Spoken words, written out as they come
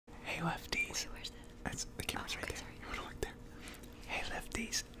Lefties. Wait, where's this? That's the camera's right there. Sorry. You wanna look there? Hey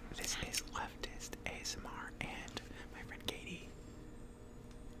Lefties, this is Leftist ASMR and my friend Katie.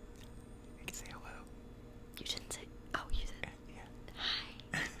 You can say hello. You didn't say. Oh, you said.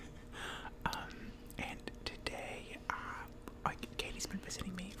 Yeah. Hi. And today, Katie's been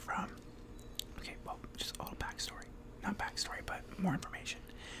visiting me from. Okay, well, just a little backstory. Not backstory, but more information.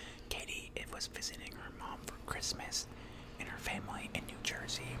 Katie was visiting her mom for Christmas and her family in New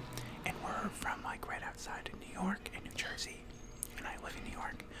Jersey, and we're from like right outside of New York and New Jersey, and I live in New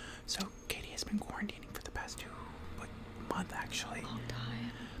York. So Katie has been quarantining for the past month actually. Long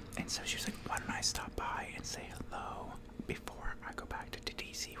time. And so she was like, why don't I stop by and say hello before I go back to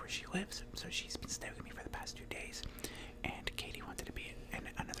DC where she lives. So she's been staying with me for the past 2 days, and Katie wanted to be in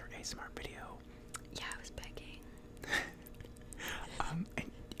another ASMR video. Yeah, I was begging.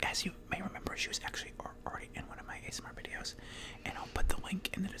 And as you may remember, she was actually already in one of my ASMR videos, and I'll put the link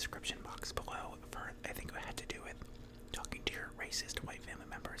in the description box below for, I think it had to do with talking to your racist white family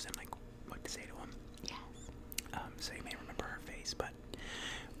members and like what to say to them. Yes. So you may remember her face, but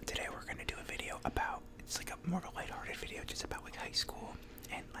today we're going to do a video about, it's like a more of a lighthearted video just about like high school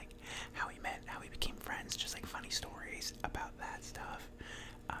and like how we met, how we became friends, just like funny stories about that stuff.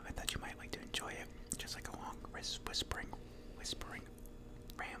 I thought you might like to enjoy it, just like a long whispering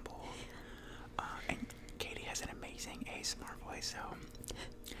ramble. And Katie has an amazing ASMR voice, so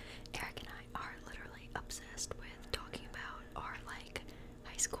Eric and I are literally obsessed with talking about our like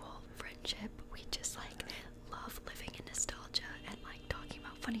high school friendship. We just like love living in nostalgia and like talking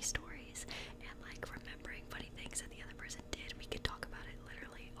about funny stories and like remembering funny things that the other person did. We could talk about it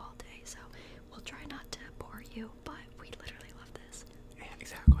literally all day, so we'll try not to bore you, but we literally love this. yeah,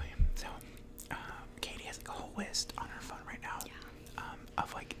 exactly. So Katie has like a whole list on her phone right now. Yeah.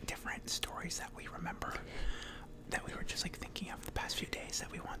 Of like different stories that we remember that we were just like thinking of the past few days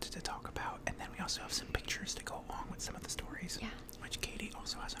that we wanted to talk about, and then we also have some pictures to go along with some of the stories, Yeah. which Katie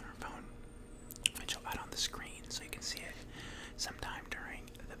also has on her phone, which I'll add on the screen so you can see it sometime during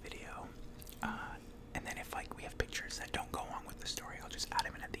the video. And then if like we have pictures that don't go along with the story, I'll just add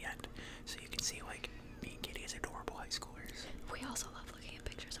them in at the end so you can see like me and Katie as adorable high schoolers. We also love looking at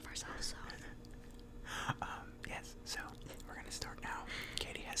pictures of ourselves, so Yes, so we're gonna start now.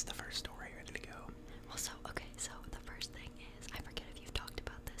 Katie has the first story ready to go. well, so the first thing is, I forget if you've talked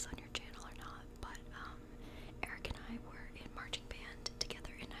about this on your channel or not, but Eric and I were in marching band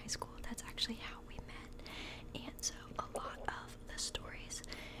together in high school. That's actually how we met. And so a lot of the stories,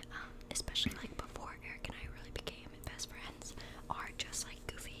 especially like before Eric and I really became best friends, are just like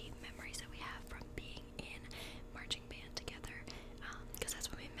goofy memories that we have from being in marching band together, because that's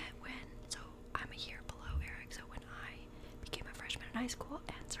when we met. So I'm a year below Eric, so when I became a freshman in high school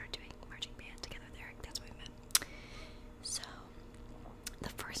and started doing marching band together with Eric, that's when we met. So the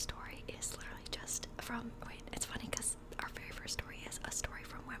first story is literally just from, it's funny because our very first story is a story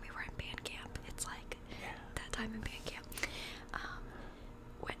from when we were in band camp. It's like that time in band camp.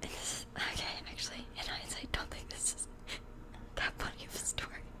 Okay, actually, in hindsight, don't think this is that funny of a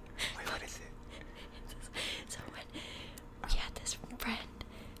story. Wait, what is it? So when we had this friend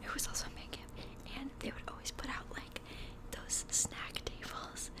who was also in band camp, and they would always put out like those snack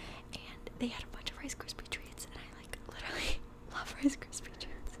tables, and they had a bunch of Rice Krispie treats, and I like literally love Rice Krispie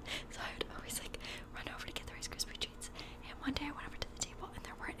treats, so I would always like run over to get the Rice Krispie treats. And one day I went over to the table and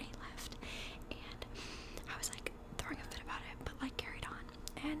there weren't any left, and I was like throwing a fit about it, but like carried on.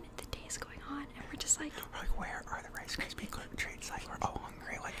 And the day is going on, and we're just like, Where are the Rice Krispie treats? Like, we're all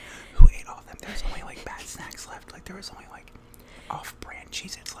hungry. Like, who ate all of them? There's only like bad snacks left. Like, there was only like off-brand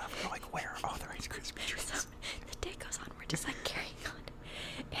Cheez-Its left. We're like, where are all the Rice Krispie treats? so the day goes on, we're just like carrying on,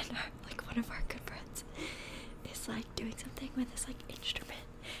 and like one of our good friends is like doing something with this like instrument,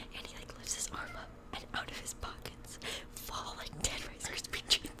 and he like lifts his arm up, and out of his pockets fall like 10 Rice Krispie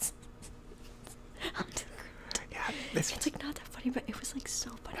treats onto the ground. Yeah, it's like not that funny, but it was like so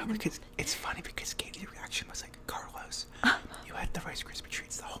funny. No, because it's funny because Katie's reaction was like, Carlos, you had the Rice Krispie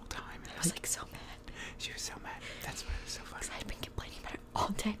treats the whole time. And I was like so mad. She was so mad. That's why it was so funny. Because I had been complaining about it all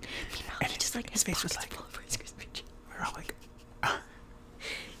day. Meanwhile, And he just like his face was like, full of Rice Krispie treats. we were all like, Yeah,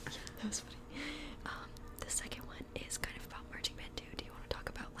 that was funny. The second one is kind of about marching band too. Do you want to talk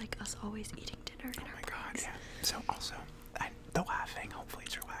about like us always eating dinner in our breaks? yeah. So also, the laughing, hopefully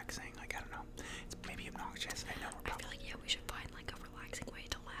it's relaxing. Like, I don't know. It's maybe obnoxious. I know we're I probably feel like, yeah, we should find like a relaxing way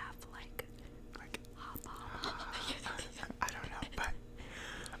to laugh, like hop. I don't know, but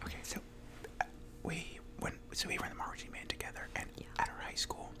okay. So we were in the marching band together, and at our high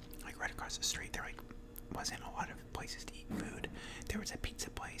school, like right across the street, there like wasn't a lot of places to eat food. There was a pizza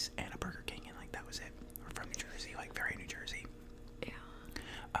place and a Burger King, and like that was it. We're from New Jersey, like very New Jersey. Yeah.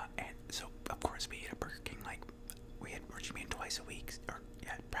 And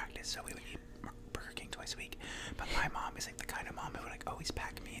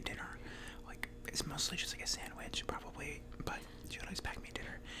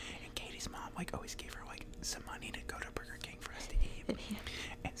like always gave her like some money to go to Burger King for us to eat.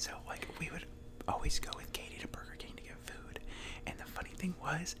 And so like we would always go with Katie to Burger King to get food. And the funny thing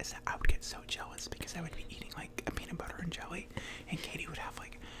was is that I would get so jealous because I would be eating like a peanut butter and jelly, and Katie would have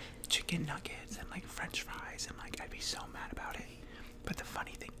like chicken nuggets and like French fries, and like I'd be so mad about it. But the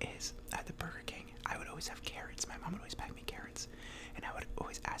funny thing is, at the Burger King, I would always have carrots. My mom would always pack me carrots, and I would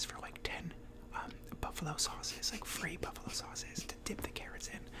always ask for like 10 buffalo sauces, like free buffalo sauces, to dip the carrots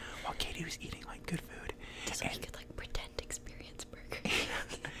in, while Katie was eating like good food. Just so you could like pretend experience burger.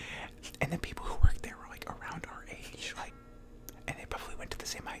 And the people who worked there were like around our age, like, and they probably went to the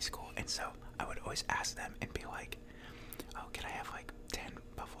same high school. And so I would always ask them and be like, "Oh, can I have like 10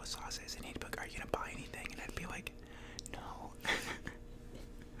 buffalo sauces?" And he'd be like, "Are you gonna buy anything?" And I'd be like, "No."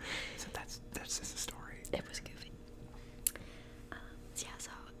 So that's just a story. It was goofy. Yeah,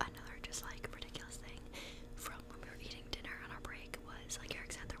 so another just like ridiculous thing from when we were eating dinner on our break was, like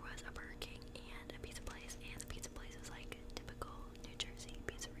Eric said, there was a Burger King and a pizza place, and the pizza place was like typical New Jersey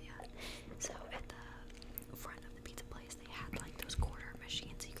pizzeria. So at the front of the pizza place, they had like those quarter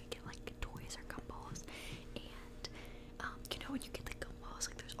machines so you could get like toys or gumballs. And you know when you get the gumballs,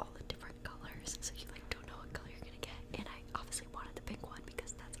 like there's all the different colors, so you like don't know what color you're gonna get. And I obviously wanted the pink one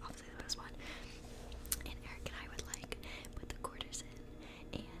because that's obviously the best one. And Eric and I would like put the quarters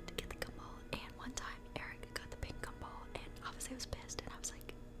in and get the gumball. And one time Eric got the pink gumball, and obviously I was pissed, and I was like,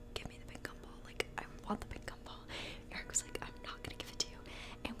 "Give me the pink gumball, like I want the pink gumball." Eric was like, "I'm not gonna give it to you."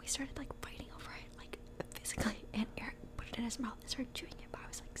 And we started like fighting over it, like physically, and Eric put it in his mouth and started chewing it, but I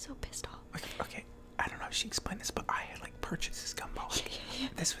was like so pissed off. Okay, I don't know if she explained this, but I had like purchased this gumball. Yeah.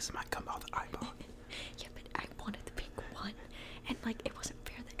 This was my gumball that I bought. Yeah, but I wanted the pink one, and like it wasn't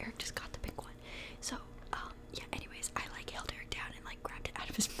fair that Eric just got the pink one. So yeah, anyways, I like held Eric down and like grabbed it out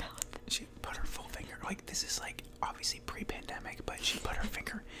of his mouth. She put her full finger, like this is like obviously pre-pandemic, but she put her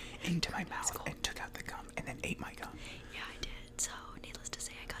finger into my mouth and took out the gum and then ate my gum. Yeah, I did. So needless to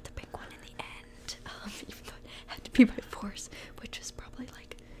say, I got the pink one in the end, even though it had to be by force, which was probably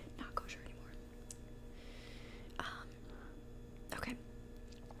like not kosher anymore. Okay,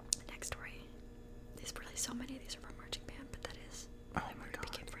 next story. There's really so many. These are from marching band, but that is Oh my god,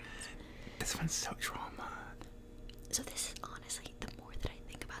 became friends. this one's so drama. So this is honestly, the more that I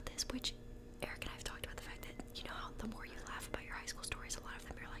think about this, which Eric and I have talked about the fact that, you know how the more you laugh about your high school stories, a lot of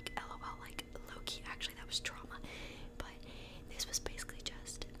them are like LOL, like low-key, actually that was trauma. But this was basically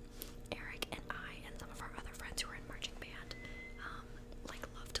just Eric and I and some of our other friends who were in marching band, like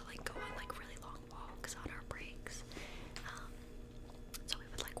love to like go on like really long walks on our breaks. So we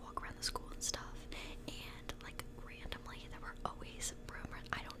would like walk around the school and stuff, and like randomly there were always rumors.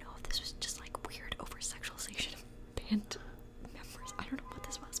 I don't know if this was just like weird over sexualization of band members. I don't know what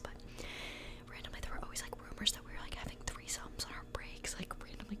this was, but randomly there were always like rumors that we were like having threesomes on our breaks, like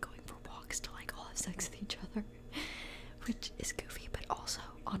randomly going for walks to like all have sex with each other, which is goofy, but also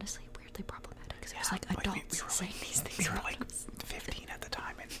honestly weirdly problematic because it was like adults saying these things. We were like 15 at the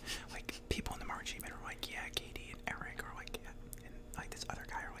time, and like people in the marching band were like, "Yeah, Katie and Eric are like, yeah," and like this other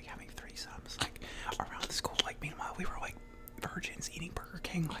guy are like having threesomes like around the school. Like meanwhile, we were like virgins eating Burger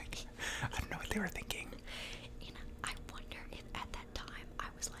King. Like I don't know what they were thinking. And I wonder if at that time I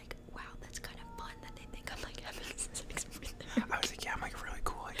was like, wow, that's kind of fun that they think I'm like having sex with them. I was like, yeah, I'm like really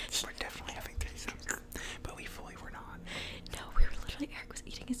cool. Like we're definitely having threesomes, but we fully were not. No, we were literally, Eric was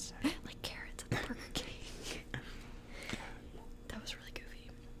eating his like carrots at the Burger King. That was really goofy.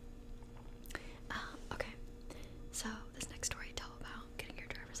 Okay, so this next story, tell about getting your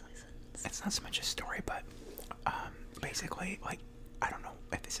driver's license. It's not so much a story, but basically, like, I don't know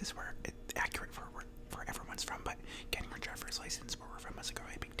if this is where it's accurate for where everyone's from, but getting your driver's license where we're from is like a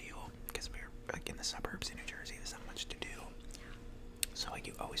really big deal because we're like in the suburbs in New Jersey. There's not much to do, so like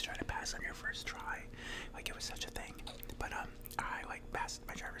you always try to pass on your first try. Like it was such a thing. But I like passed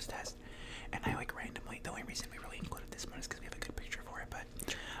my driver's test, and I like randomly. The only reason we really included this one is because we have a good picture for it. But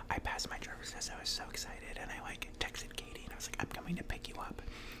I passed my driver's test. I was so excited, and I like texted Katie, and I was like, "I'm coming to pick you up,"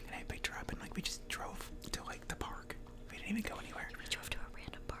 and I picked her up, and like we just drove to like the park. We didn't even go anywhere. We drove to a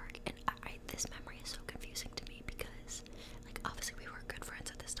random park, and this memory is so confusing to me because, like, obviously we were good friends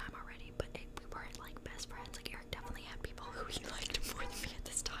at this time already, but we weren't like best friends. Like Eric definitely had people who he liked more than me at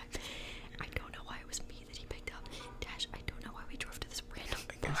this time. I don't know why it was me that he picked up. Dash, I don't know why we drove to this random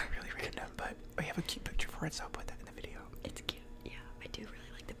park. It was really random, but we have a cute picture for it, so I'll put that in the video. It's cute. Yeah, I do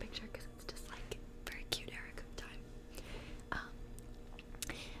really like the picture because it's just like very cute Eric time.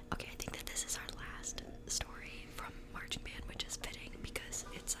 Okay, I think that this is our last story from marching band, which is fitting because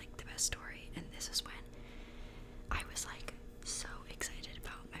it's like the best story, and this is when I was like so excited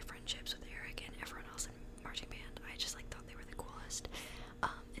about my friendships with Eric and everyone else in marching band. I just like thought they were the coolest.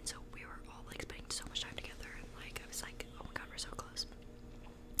 And so we were all like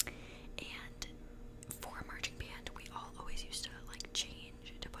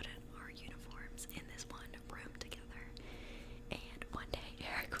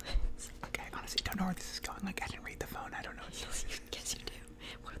know where this is going. Like, I didn't read the phone. I don't know what story it is. Yes, you do.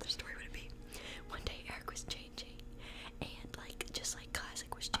 What other story would it be? One day Eric was changing, and like just like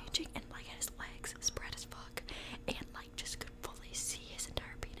classic was changing, and like his legs spread as fuck, and like just could fully see his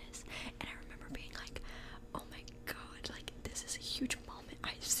entire penis. And I remember being like, oh my god, like this is a huge moment.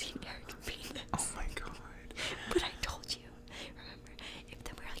 I've seen Eric's penis. Oh my god. But I told you, remember, if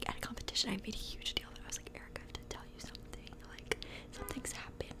then we were like at a competition, I made a huge deal of it. I was like, Eric, I have to tell you something. Like, something's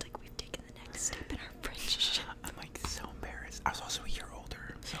happened. Like, we've taken the next step in our friendship. I'm like so embarrassed. I was also a year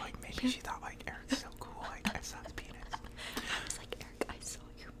older, so like maybe she thought like Eric's so cool. Like, I saw his penis. I was like, Eric, I saw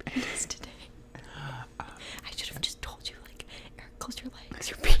your penis today. I should have just told you, like, Eric, close your legs.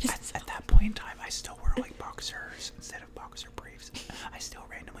 Your penis. At that point in time, I still wear like boxers instead of boxer briefs. I still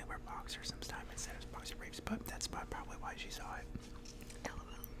randomly wear boxers sometimes instead of boxer briefs, but that's probably why she saw it. LOL.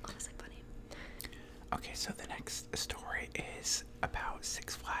 Honestly funny. Okay, so the next story is about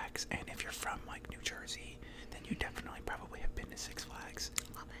Six Flags, and if you're from like New Jersey, then you definitely probably have been to Six Flags.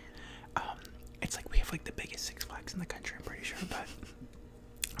 Love it. It's like we have like the biggest Six Flags in the country, I'm pretty sure, but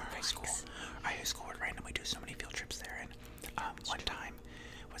our high school would randomly do so many field trips there, and one time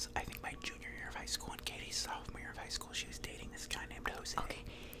was I think my junior year of high school and Katie's sophomore year of high school. She was dating this guy named Jose. Okay,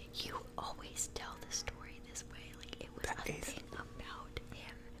 you always tell the story this way, like it was thing about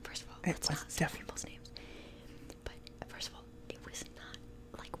him. First of all, let's not say people's names. But first of all, it was not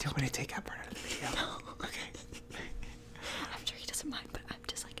like. Do you want me to take that part out of the video? No. Okay. I'm sure he doesn't mind, but I'm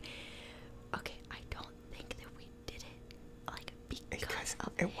just like, okay, I don't think that we did it like because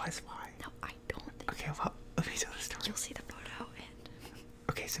of it was why. No, I don't think. Okay, well, let me tell the story. You'll see the photo and.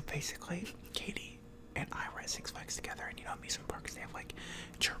 Okay, so basically, Katie and I were at Six Flags together, and you know, amusement parks, they have like,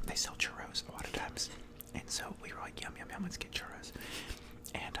 they sell churros a lot of times, and so we were like, yum, yum, yum, let's get churros,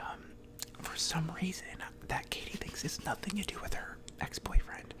 and for some reason, that Katie thinks it's nothing to do with her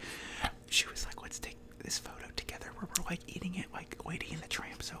ex-boyfriend. She was like, let's take this photo together where we're like eating it, like waiting in the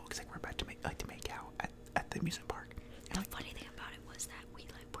tramp, so it looks like we're about to make out at the amusement park. And the funny thing about it was that we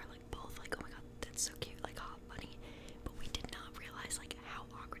like were like both like, oh my god, that's so cute, like hot funny, but we did not realize like how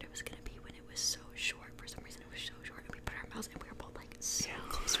awkward it was gonna be when it was so short. For some reason, it was so short, and we put our mouths, and we were both like so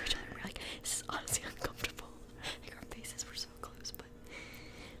close to each other. We're like, this is honestly uncomfortable. Like our faces were so close, but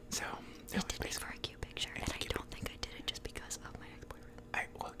so we did make for a cute picture, and I don't think I did it just because of my ex-boyfriend. I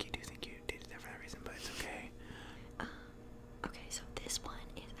low-key do think you did that for that reason, but it's okay. Okay, so this one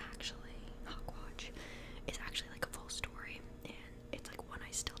is actually Hawkwatch. It's actually like a full story, and it's like one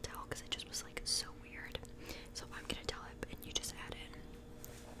I still tell because it just was like so weird. So I'm gonna tell it, and you just add in.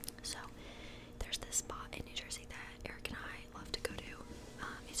 So there's this spot in New Jersey that Eric and I love to go to.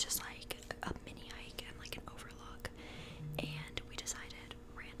 It's just like a mini hike and like an overlook, and we decided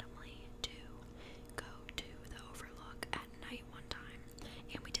randomly to go to the overlook at night one time,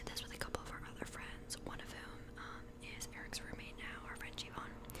 and we did this with a couple of our other friends, one of whom is Eric's roommate now, our friend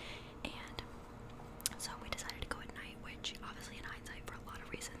Jivon. And so we decided to go at night, which obviously in hindsight for a lot of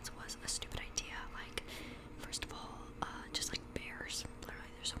reasons was a stupid idea. Like, first of all, just like bears,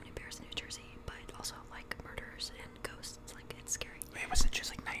 literally there's so many bears in New Jersey, but also like murders and ghosts, like it's scary. It wasn't just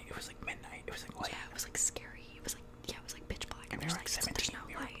like night, it was like midnight, it was like late. Yeah, it was like scary, it was like, yeah, it was like pitch black, And we were like 17, there's no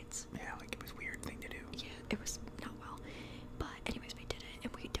lights. Yeah, like it was a weird thing to do. Yeah, it was not well, but anyways, we did it,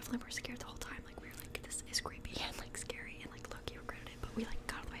 and we definitely were scared the whole time. Like, we were like, this is creepy and like scary, and like low-key regretted it, but we like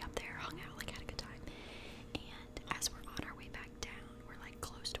got all the way up there, hung out, like had a good time. And as we're on our way back down, we're like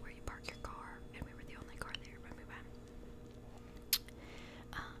close to where you park your car, and we were the only car there when we went.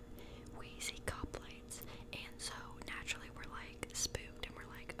 We see cop lights, and so naturally we're like spooked, and we're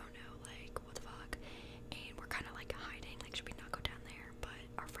like, oh no, like what the fuck, and we're kind of like hiding, like should we not go down there? But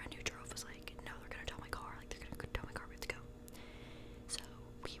our friend who drove was like, no, they're gonna tow my car, like they're gonna tow my car, we have to go. So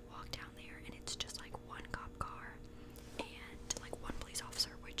we walk down there, and it's just like one cop car and like one police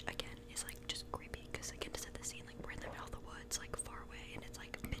officer, which again is like just creepy because again, to set the scene, like we're in the middle of the woods, like far away, and it's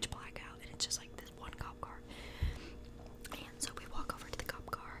like pitch black out, and it's just like this one cop car. And so we walk over to the cop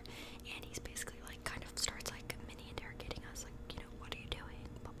car, and he's basically like kind of starts like mini interrogating us, like, you know, what are you doing,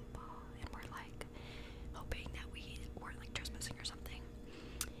 blah blah blah, and we're like hoping that we weren't like trespassing or something.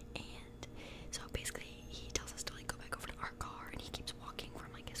 And so basically he tells us to like go back over to our car, and he keeps walking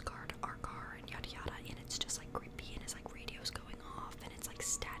from like his car to our car, and yada yada, and it's just like creepy, and his like radio's going off, and it's like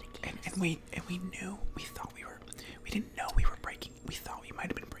staticky, And we didn't know we were breaking, we thought we might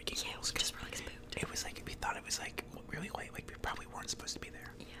have been breaking rules. we just were like spooked. It was like, we thought it was like really late, like we probably weren't supposed to be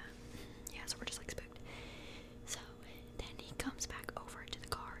there. Yeah, so we're just like spooked. So then he comes back over to the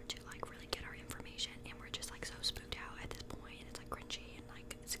car to like really get our information, and we're just like so spooked out at this point, and it's like cringy and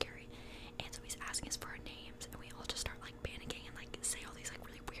like scary. And so he's asking us for our names, and we all just start like panicking and like say all these like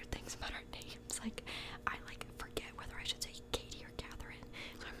really weird things about our names, like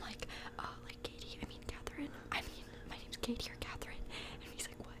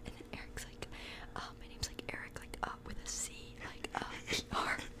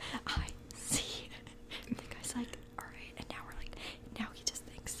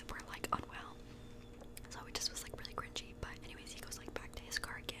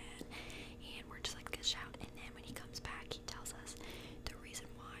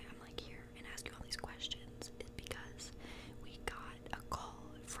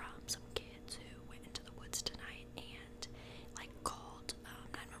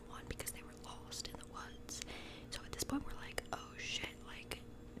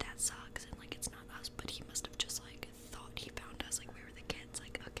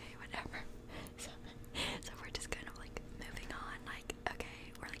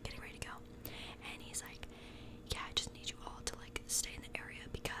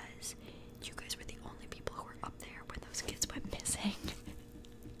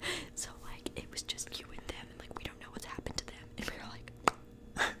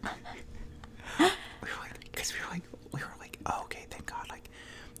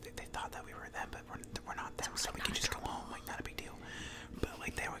them so we can just go home, like, not a big deal. But,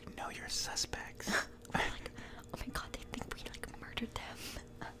 like, they would know you're suspects. Like, oh my god, they think we, like, murdered them.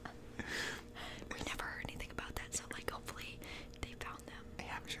 We never heard anything about that, so, like, hopefully they found them.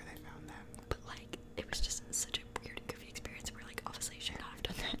 Yeah, I'm sure they found them. But, like, it was just such a weird and goofy experience. We're like, obviously, you should not have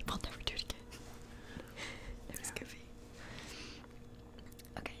done that. We'll never do it again. It was goofy.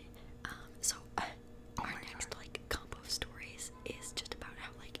 Okay, so our next like combo of stories is just about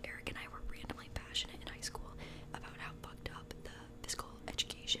how like Eric and I were randomly passionate in high school about how fucked up the physical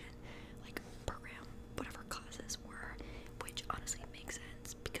education like program, whatever classes were, which honestly makes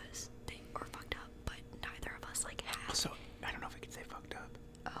sense because they are fucked up, but neither of us like had. Also, I don't know if we can say fucked up.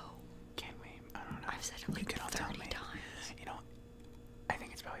 Oh, Can we? I don't know. I've said it like you can all tell 30 me. times. You know, I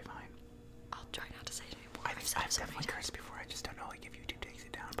think it's probably fine. I'll try not to say it anymore. I've definitely cursed before. I just don't know like if YouTube takes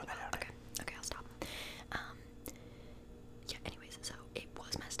it down, but I doubt it. Okay, I'll stop. Yeah, anyways, so it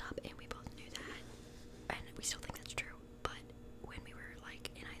was messed up and we both knew that, and we still think that's true, but when we were like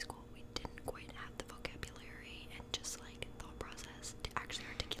in high school, we didn't quite have the vocabulary and just like thought process to actually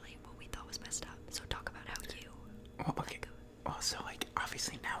articulate what we thought was messed up. So talk about how you Well, okay. Well, so like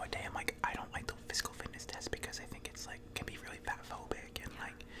obviously nowadays I'm like I don't like the physical fitness test because I think it's like can be really fat phobic and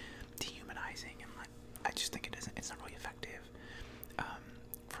like dehumanizing and like I just think it's not really effective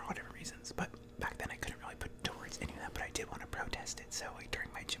for all different reasons. But back then I couldn't really put towards any of that, but I did want to protest it. So like during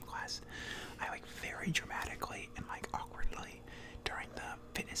my gym class, I like very dramatically and like awkwardly during the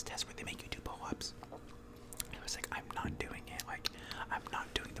fitness test where they make you do pull-ups. I was like, I'm not doing it. Like, I'm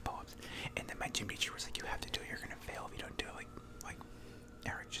not doing the pull-ups. And then my gym teacher was like, you have to do it. You're gonna fail if you don't do it. Like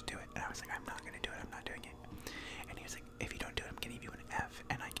Eric, just do it. And I was like, I'm not gonna do it. I'm not doing it. And he was like, if you don't do it, I'm gonna give you an F.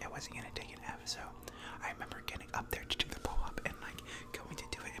 And like, I wasn't gonna take an F. So I remember getting up there to do the pull-up and like going to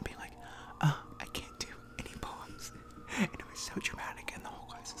do it and being like, I can't do any pull-ups. And it was so dramatic, and the whole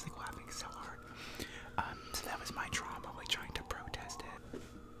class was like laughing so hard. So that was my trauma, like trying to protest it.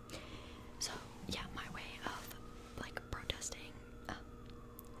 So yeah, my way of like protesting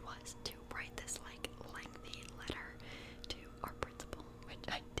was to write this like lengthy letter to our principal, which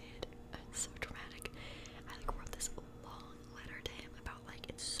I did. It's so dramatic. I like wrote this long letter to him about like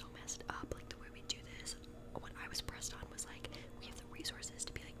it's so messed up, like the way we do this. What I was pressed on was like we have the resources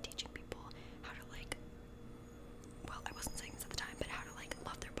to be like teaching people how to like, well, I wasn't saying this at the time, but how to like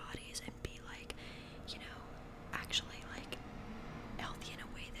love their bodies and be like, you know, actually like healthy in a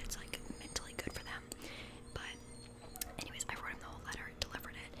way that's like mentally good for them. But anyways, I wrote him the whole letter,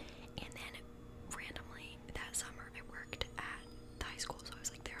 delivered it, and then randomly that summer I worked at the high school, so I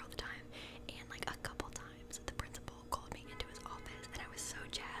was like there all the time, and like a couple times the principal called me into his office and I was so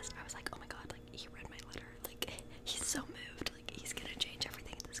jazzed. I was like, oh my god, like he read my letter, like he's so moved, like he's gonna change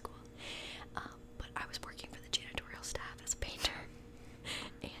everything at the school. But I was working for the janitorial staff as a painter,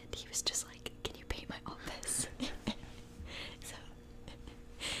 and he was just like, can you paint my office? So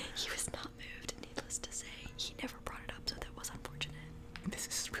he was not moved, needless to say. He never brought it up, so that was unfortunate. This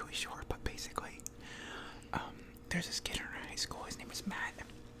is really short, but basically, there's this kid in our high school. His name was Matt,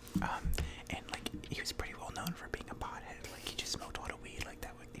 and like he was pretty well known for being a pothead. Like he just smoked a lot of weed. Like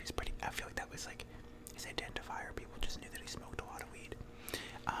that. He was pretty. I feel like that was like his identifier. People just knew that he smoked a lot of weed.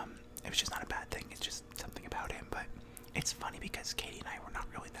 It was just not a bad thing. It's just something about him. But it's funny because Katie and I were not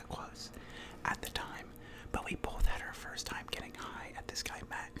really that close at the time, but we both had our first time getting high at this guy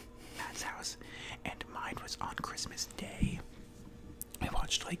Matt's house, and mine was on Christmas Day. We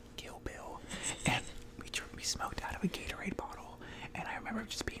watched like Kill Bill, and we smoked out of a Gatorade bottle, and I remember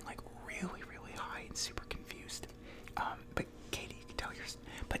just being like really, really high and super confused. But Katie, you can tell yours.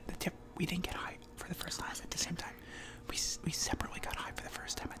 But we didn't get high for the first time at the same time. We separately got high for the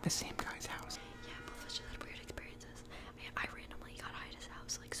first time at the same guy's house. Yeah, both of us just had weird experiences. I randomly got high at his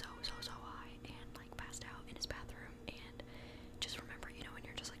house, like so high, and like passed out in his bathroom, and just remember, you know, when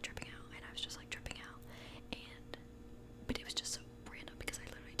you're just like tripping out, and I was just like tripping out, but it was just so random because I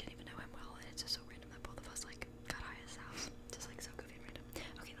literally didn't even know him well, and it's just so random that both of us like got high at his house, just like so goofy and random.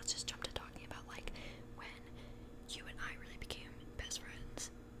 Okay, let's just jump to talking about like when you and I really became best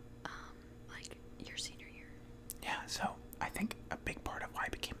friends, like your senior year. Yeah, so I think a big part of why I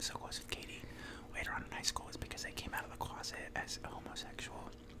became so close with Katie later on in high school is because I came out of the closet as a homosexual.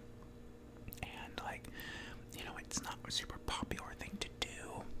 And like, you know, it's not a super popular thing to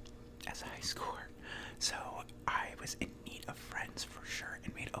do as a high schooler. So I was in need of friends for sure,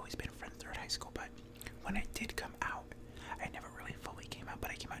 and we'd always been friends throughout high school. But when I did come out, I never really fully came out,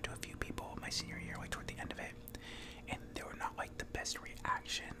 but I came out to a few people my senior year, like toward the end of it. And they were not like the best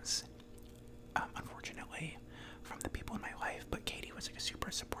reactions, unfortunately, from the people in my life. But Katie was like a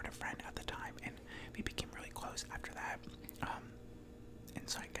super supportive friend at the time, and we became really close after that. And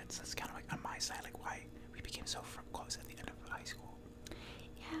so I guess that's kind of like on my side, like why we became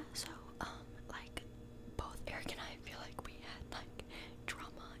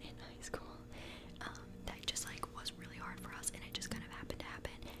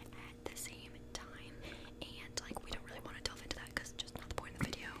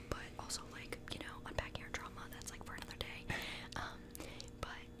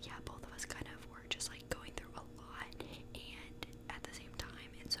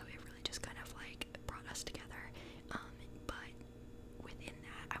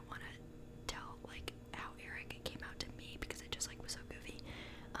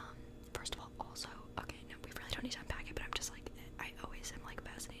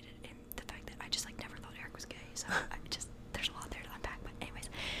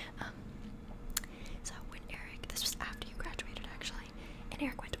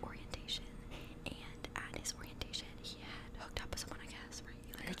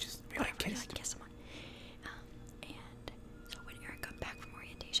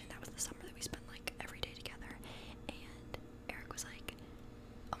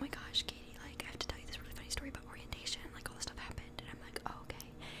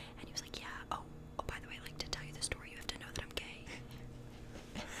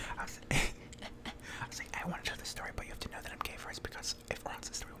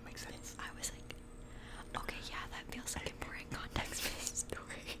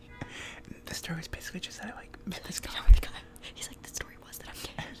story was basically just that I like met this guy. He's like, the story was that I'm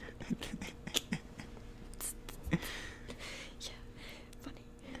gay. Yeah, funny.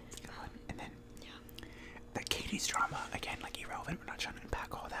 And then the Katie's drama, again, like irrelevant. We're not trying to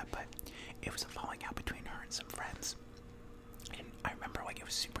unpack all that, but it was a falling out between her and some friends. And I remember like it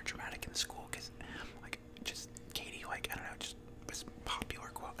was super dramatic in the school because like just Katie, like I don't know, just was popular,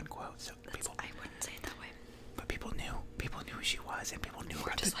 quote unquote. So people, I wouldn't say it that way. but people knew who she was, and people knew You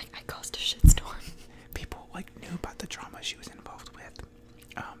about were just like, I caused a shitstorm. People like knew about the drama she was involved with.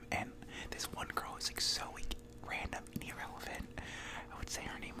 And this one girl is like so like random and irrelevant. I would say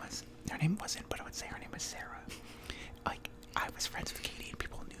her name wasn't, but I would say her name was Sarah. Like I was friends with Katie and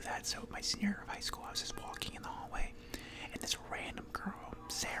people knew that. So my senior year of high school, I was just walking in the hallway, and this random girl,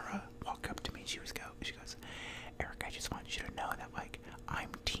 Sarah, walked up to me. She goes, Eric, I just want you to know that like I'm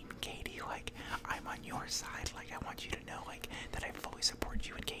Team Katie. Like I'm on your side. Like I want you to know like that I fully support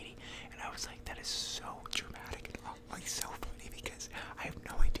you and Katie. And I was like, that is so dramatic and like so funny because I have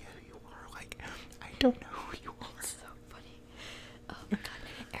no idea who you are. Like I don't know who you are. It's so funny. Oh my god,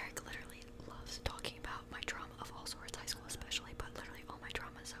 Eric literally loves talking about my drama of all sorts, high school especially, but literally all my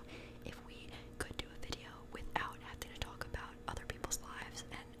drama. So if we could do a video without having to talk about other people's lives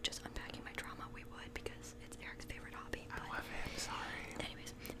and just unpacking my drama, we would, because it's Eric's favorite hobby. I love it. I'm sorry.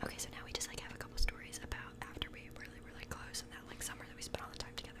 Anyways, okay, so now we just like have a couple stories about after we really were like close and that like summer that we spent all the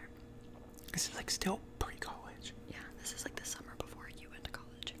time together. This is like still pre-college. Yeah, this is like the summer before you went to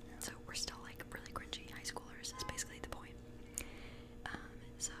college. Yeah. So we're still like really cringy high schoolers is basically the point.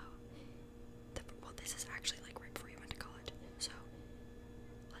 So well, this is actually like right before you went to college. So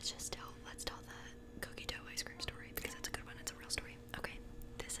let's tell the cookie dough ice cream story because it's a good one. It's a real story. Okay,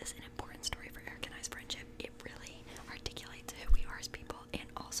 this is an important story for Eric and I's friendship. It really articulates who we are as people, and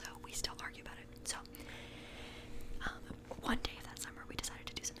also we still argue about it. So one day of that summer we decided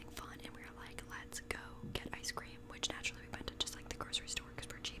to do something fun, and we were like, let's go get ice cream, which naturally we went to just like the grocery store because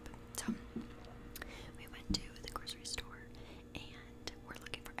we're cheap. So we went to the grocery store and we're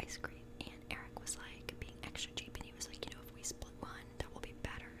looking for ice cream, and Eric was like being extra cheap, and he was like, you know, if we split one that will be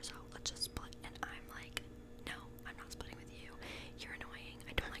better, so let's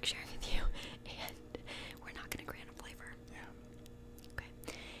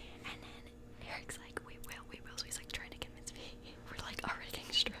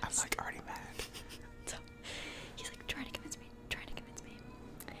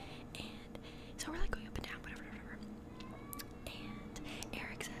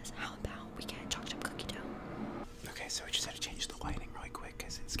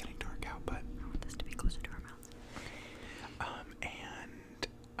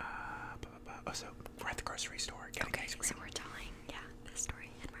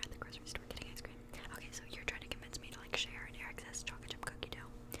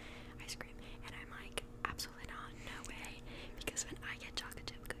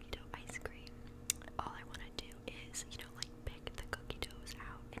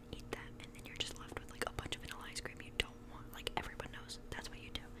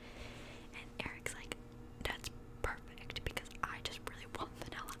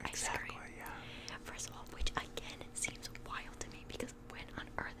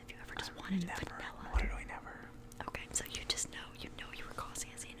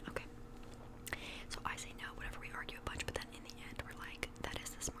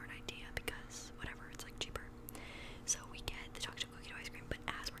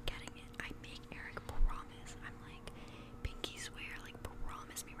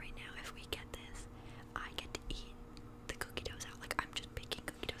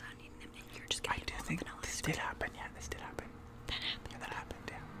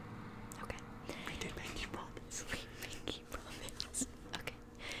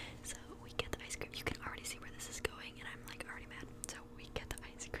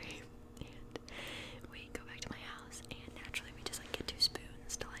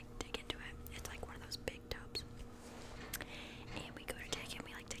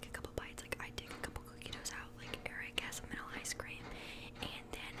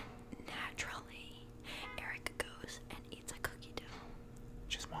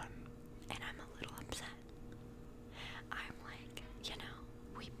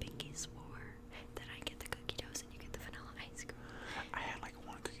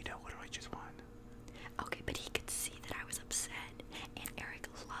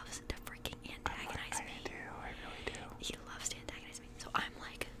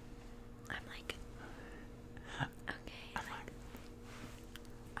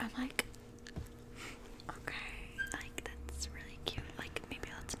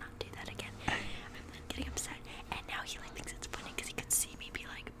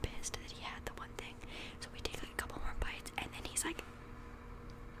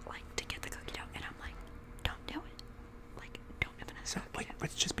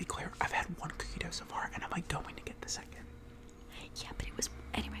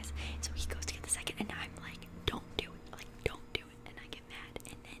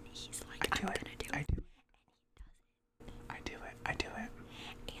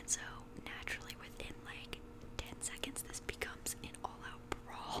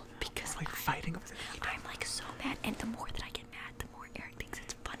And the more that I get mad, the more Eric thinks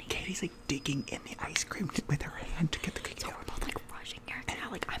it's funny. Katie's like digging in the ice cream with her hand to get the cookie dough. So we're both like rushing Eric now,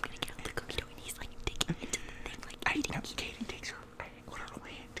 like I'm gonna get the cookie dough, and he's like digging into the thing, like eating. Katie takes her little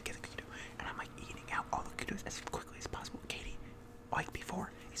hand to get the cookie dough, and I'm like eating out all the cookie doughs as quickly as possible. Katie, like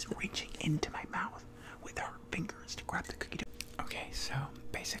before, is reaching into my mouth with her fingers to grab the cookie dough. Okay, so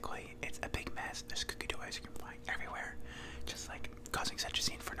basically it's a big mess. There's cookie dough ice cream flying everywhere, just like causing such a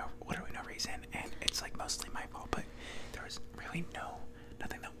scene for literally no reason, and it's like mostly my fault, but there was really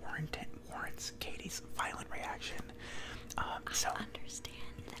nothing that warrants Katie's violent reaction. So I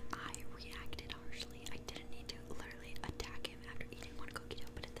understand that I reacted harshly. I didn't need to literally attack him after eating one cookie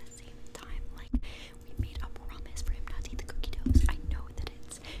dough, but at the same time, like, we made a promise for him not to eat the cookie doughs. I know that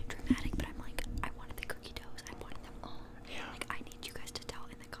it's dramatic, but I'm like, I wanted the cookie doughs. I wanted them all. Yeah. Like, I need you guys to tell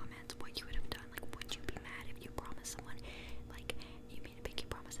in the comments what you would have done. Like, would you be mad if you promised someone, like, you made a pinky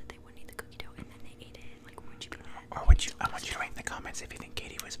promise that they wouldn't eat the cookie dough and then they ate it? Like, would you be mad? Or I want you to write in the comments if you think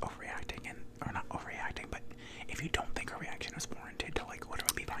Katie was overreacting, or not overreacting, but if you don't think her reaction was warranted to like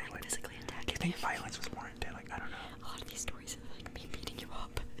literally be violent. Like, physically attack. Do you think violence was warranted? Like, I don't know. A lot of these stories are like me beating you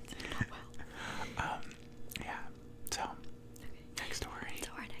up. It's like not well. Yeah. So, next story. So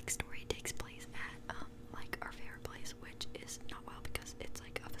our next story takes place at like our favorite place, which is not well because it's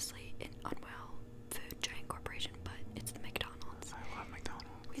like obviously an unwell food giant corporation, but it's the McDonald's. I love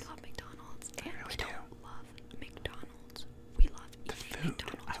McDonald's. We love McDonald's, and really we do. don't love McDonald's. We love The eating food.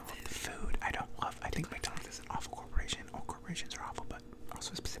 McDonald's I love the food. I don't love. I think McDonald's is an awful corporation. All corporations are awful, but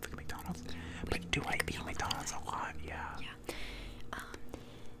also specifically McDonald's. But do I eat McDonald's a lot? Yeah. Yeah.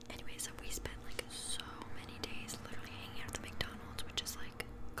 Anyway, so we spent like so many days literally hanging out at the McDonald's, which is like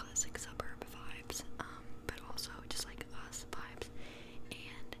classic suburb vibes, but also just like us vibes.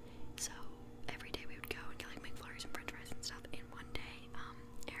 And so every day we would go and get like McFlurries and French fries and stuff. And one day,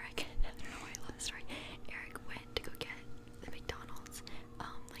 Eric, I don't know why I love this story. Eric went to go get the McDonald's,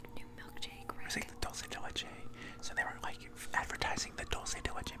 like new milkshake. Right? It was like the Dulce de Leche. So they were like advertising the Dulce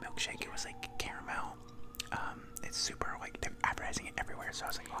de Leche milkshake. It was like caramel. It's super like they're advertising it everywhere. So I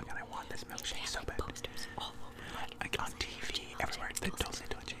was like, oh god, I want this milkshake so bad. Posters all over, Like on TV, everywhere. The Dulce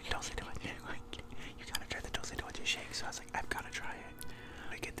de Leche, Dulce de Leche. Like you gotta try the Dulce de Leche shake. So I was like, I've gotta try it.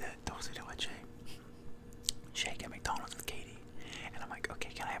 I get the Dulce de Leche shake at McDonald's with Katie, and I'm like,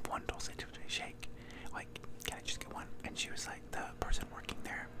 okay, can I have one Dulce de Leche shake? Like, can I just get one? And she was like, the person working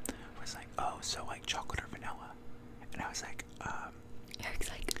there was like, oh, so like chocolate or vanilla? And I was like, Eric's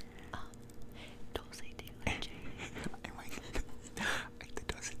like, Dulce de Leche. I'm like the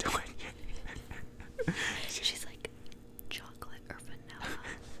Dulce de Leche. She's like, chocolate or vanilla?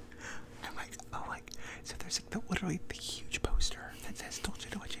 I'm like, oh, like, so there's like literally the huge poster that says Dulce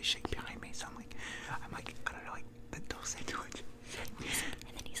de Leche shake behind me. So I'm like, I don't know, like the Dulce de Leche.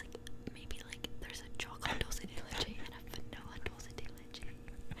 And then he's like, maybe like there's a chocolate Dulce de Leche and a vanilla Dulce de Leche.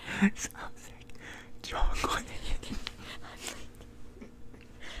 So I was like, chocolate.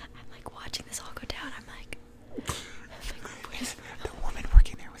 I'm like watching this all go down. I'm like, where's The woman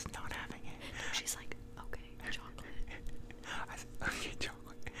working there was not having it. She's like, okay, chocolate. I said, okay,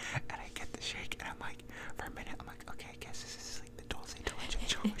 chocolate. And I get the shake, and I'm like, for a minute, I'm like, okay, I guess this is like the Dulce de Leche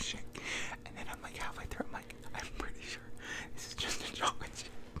chocolate shake. And then I'm like, halfway through, I'm like, I'm pretty sure this is just a chocolate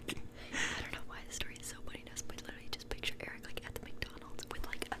shake. I don't know why the story is so funny to us, but literally just picture Eric like at the McDonald's with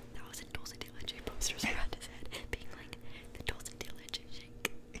like 1,000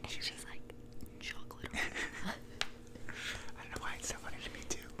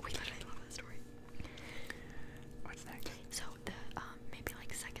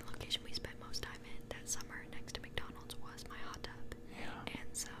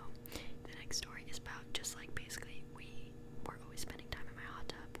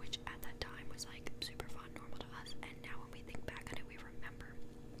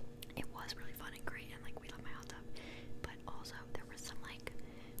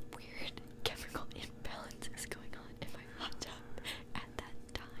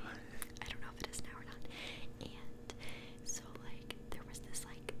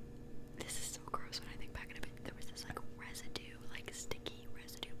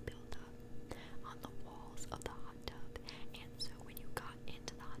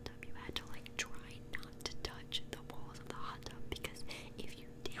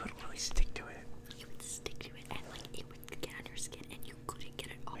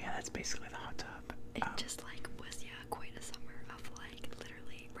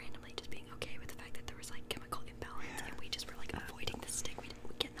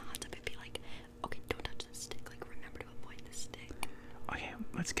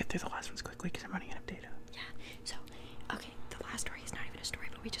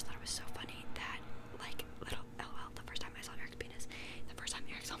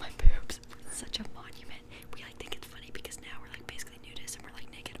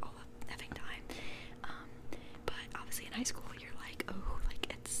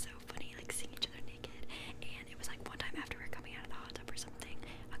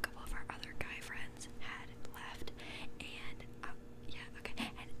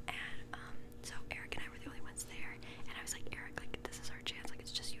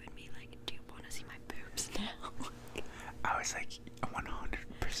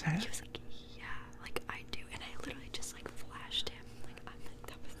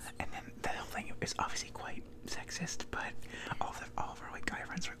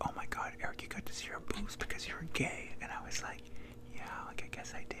 Eric, you got to see your boobs because you were gay. And I was like, yeah, like, I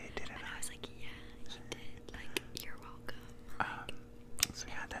guess I did, didn't I? I was like, yeah, you did. Like, you're welcome. So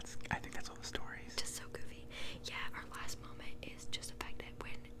yeah, I think that's all the stories. Just so goofy. Yeah, our last moment is just the fact that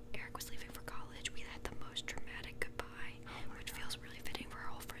when Eric was leaving for college, we had the most dramatic goodbye, which feels really fitting for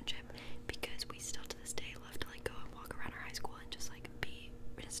our whole friendship, because we still to this day love to like go and walk around our high school and just like be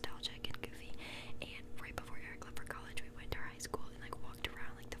nostalgic and goofy. And right before Eric left for college, we went to our high school and like walked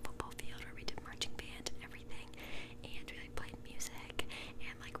around like the football field where we did marching band and everything, and we like played music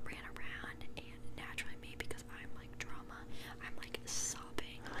and like ran around. And naturally me, because I'm like drama, I'm like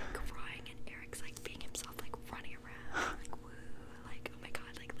sobbing, like crying, and Eric's like being himself, like running around, like woo, like oh my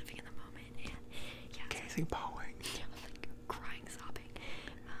god, like living in the moment. And yeah, Casey bawling. yeah, like crying, sobbing.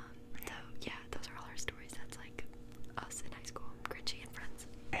 So yeah, those are all our stories. That's like us in high school, Gritchy and friends.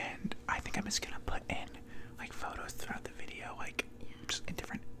 And I think I'm just gonna put in like photos throughout the video, like just in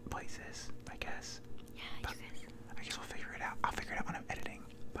different places, I guess. Yeah, But you guys. I guess we'll figure it out. I'll figure it out when I'm editing.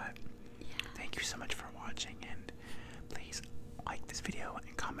 But Yeah. thank you so much for watching, and please like this video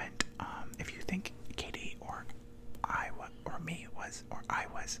and comment if you think Katie or I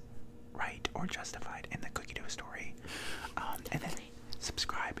was right or justified in the cookie dough story. And then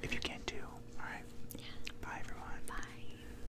subscribe